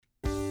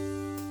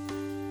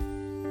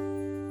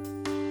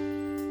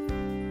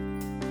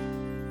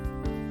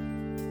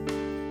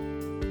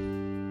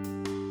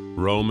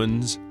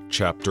Romans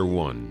chapter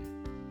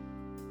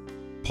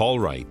 1. Paul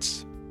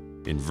writes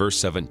in verse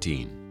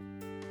 17,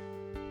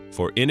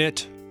 "For in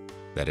it,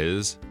 that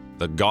is,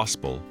 the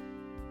gospel,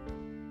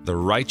 the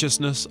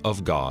righteousness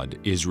of God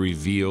is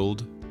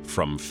revealed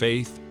from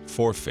faith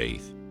for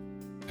faith,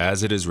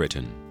 as it is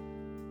written,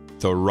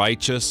 the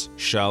righteous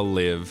shall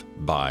live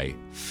by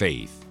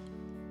faith."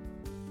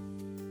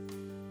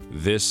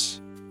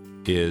 This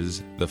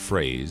is the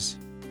phrase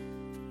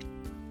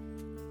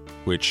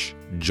which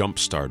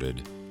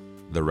jump-started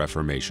the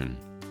Reformation.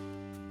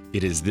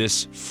 It is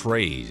this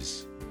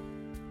phrase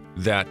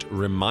that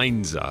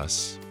reminds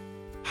us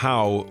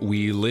how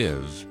we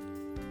live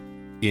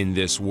in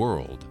this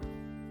world.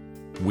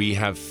 We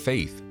have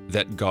faith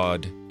that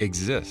God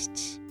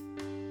exists.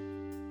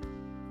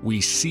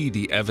 We see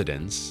the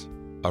evidence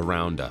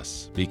around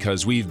us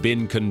because we've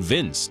been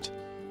convinced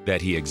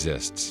that He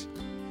exists.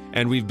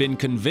 And we've been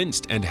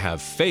convinced and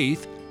have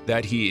faith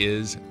that He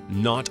is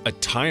not a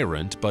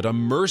tyrant, but a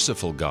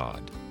merciful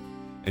God.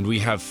 And we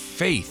have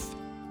faith,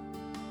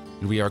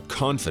 and we are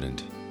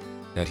confident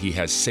that He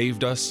has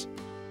saved us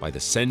by the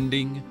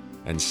sending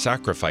and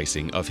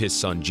sacrificing of His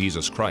Son,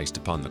 Jesus Christ,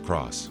 upon the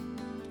cross.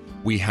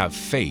 We have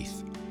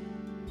faith,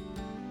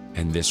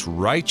 and this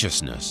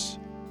righteousness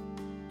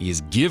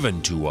is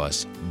given to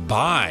us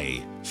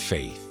by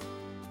faith.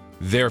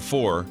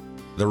 Therefore,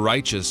 the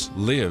righteous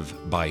live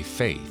by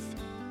faith.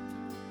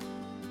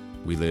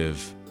 We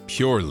live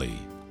purely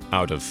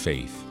out of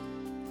faith.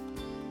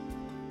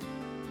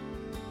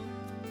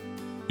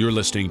 You're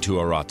listening to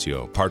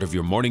Oratio, part of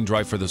your morning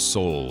drive for the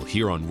soul,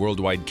 here on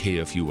Worldwide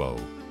KFUO.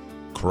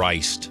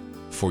 Christ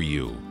for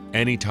you,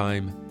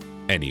 anytime,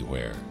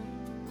 anywhere.